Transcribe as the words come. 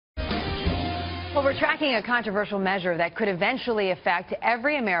Well, we're tracking a controversial measure that could eventually affect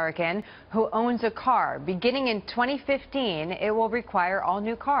every American who owns a car. Beginning in 2015, it will require all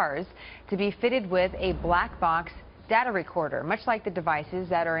new cars to be fitted with a black box data recorder, much like the devices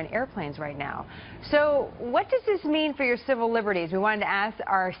that are in airplanes right now. So what does this mean for your civil liberties? We wanted to ask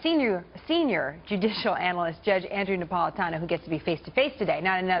our senior judicial analyst, Judge Andrew Napolitano, who gets to be face-to-face today,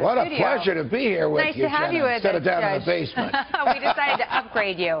 not in another studio. What a pleasure to be here with nice you, to have Jenna, you with instead us, of down Judge. in the basement. We decided to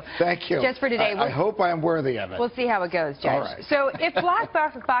upgrade you. Thank you. Just for today. I hope I'm worthy of it. We'll see how it goes, Judge. All right. So if black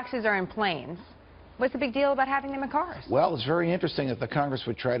boxes are in planes, what's the big deal about having them in cars? Well, it's very interesting that the Congress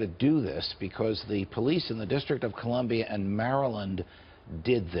would try to do this because the police in the District of Columbia and Maryland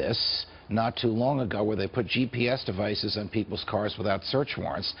did this not too long ago, where they put GPS devices on people's cars without search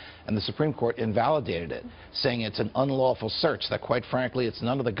warrants, and the Supreme Court invalidated it, saying it's an unlawful search, that quite frankly it's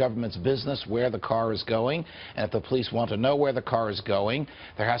none of the government's business where the car is going, and if the police want to know where the car is going,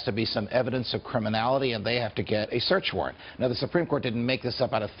 there has to be some evidence of criminality and they have to get a search warrant. Now, the Supreme Court didn't make this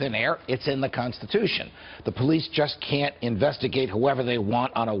up out of thin air. It's in the Constitution. The police just can't investigate whoever they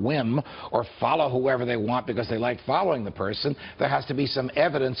want on a whim or follow whoever they want because they like following the person. There has to be some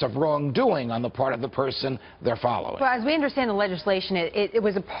evidence of wrongdoing on the part of the person they're following. Well, as we understand the legislation, it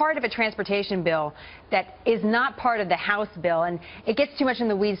was a part of a transportation bill that is not part of the House bill, and it gets too much in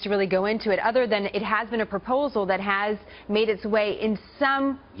the weeds to really go into it, other than it has been a proposal that has made its way in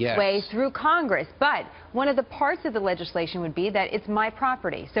some way through Congress. But one of the parts of the legislation would be that it's my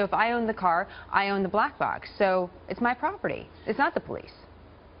property. So if I own the car, I own the black box. So it's my property. It's not the police.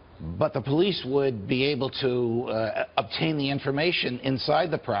 But the police would be able to obtain the information inside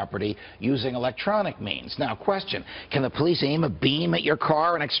the property using electronic means. Now, question, can the police aim a beam at your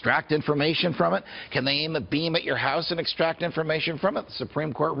car and extract information from it? Can they aim a beam at your house and extract information from it? The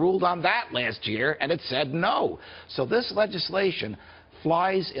Supreme Court ruled on that last year, and it said no. So this legislation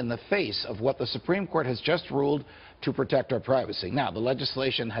flies in the face of what the Supreme Court has just ruled to protect our privacy. Now, the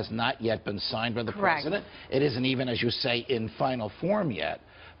legislation has not yet been signed by the President. It isn't even, as you say, in final form yet.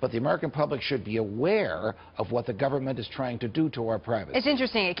 But the American public should be aware of what the government is trying to do to our privacy. It's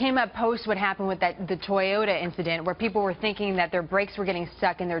interesting. It came up post what happened with the Toyota incident, where people were thinking that their brakes were getting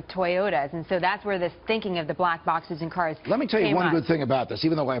stuck in their Toyotas. And so that's where this thinking of the black boxes in cars Let me tell you one up. good thing about this,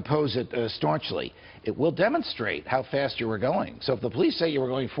 even though I oppose it staunchly. It will demonstrate how fast you were going. So if the police say you were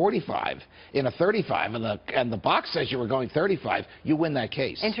going 45 in a 35 and the box says you were going 35, you win that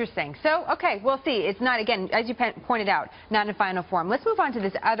case. Interesting. So, okay, we'll see. It's not, again, as you pointed out, not in final form. Let's move on to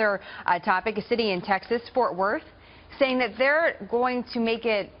this other topic. A city in Texas, Fort Worth, saying that they're going to make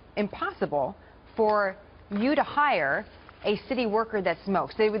it impossible for you to hire a city worker that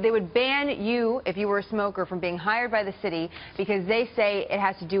smokes. They would ban you, if you were a smoker, from being hired by the city because they say it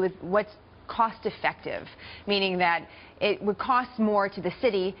has to do with what's cost effective, meaning that it would cost more to the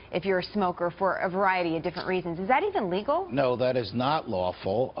city if you're a smoker for a variety of different reasons. Is that even legal? No, that is not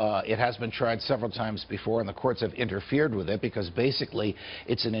lawful. It has been tried several times before, and the courts have interfered with it because basically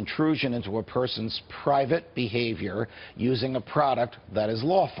it's an intrusion into a person's private behavior using a product that is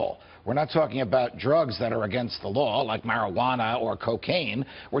lawful. We're not talking about drugs that are against the law, like marijuana or cocaine.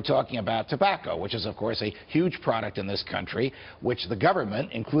 We're talking about tobacco, which is, of course, a huge product in this country, which the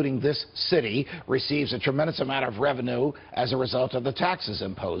government, including this city, receives a tremendous amount of revenue as a result of the taxes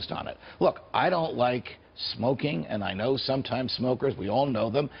imposed on it. Look, I don't like smoking, and I know sometimes smokers, we all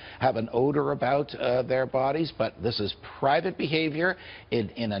know them, have an odor about their bodies, but this is private behavior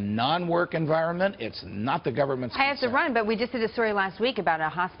in a non-work environment. It's not the government's concern. I have to run, but we just did a story last week about a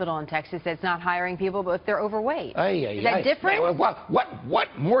hospital in Texas that's not hiring people, but if they're overweight. Is that different? What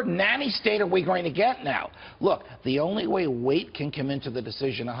more nanny state are we going to get now? Look, the only way weight can come into the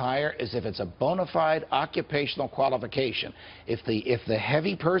decision to hire is if it's a bona fide occupational qualification. If the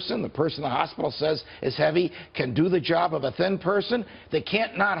heavy person, the person the hospital says is heavy, can do the job of a thin person, they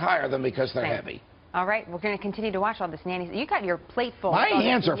can't not hire them because they're heavy. All right, we're going to continue to watch all this nanny. You got your plate full. My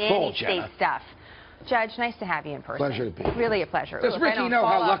hands are full, Jenna. Stuff. Judge, nice to have you in person. Pleasure to be here. Really a pleasure. Does Ricky know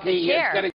how lucky he is getting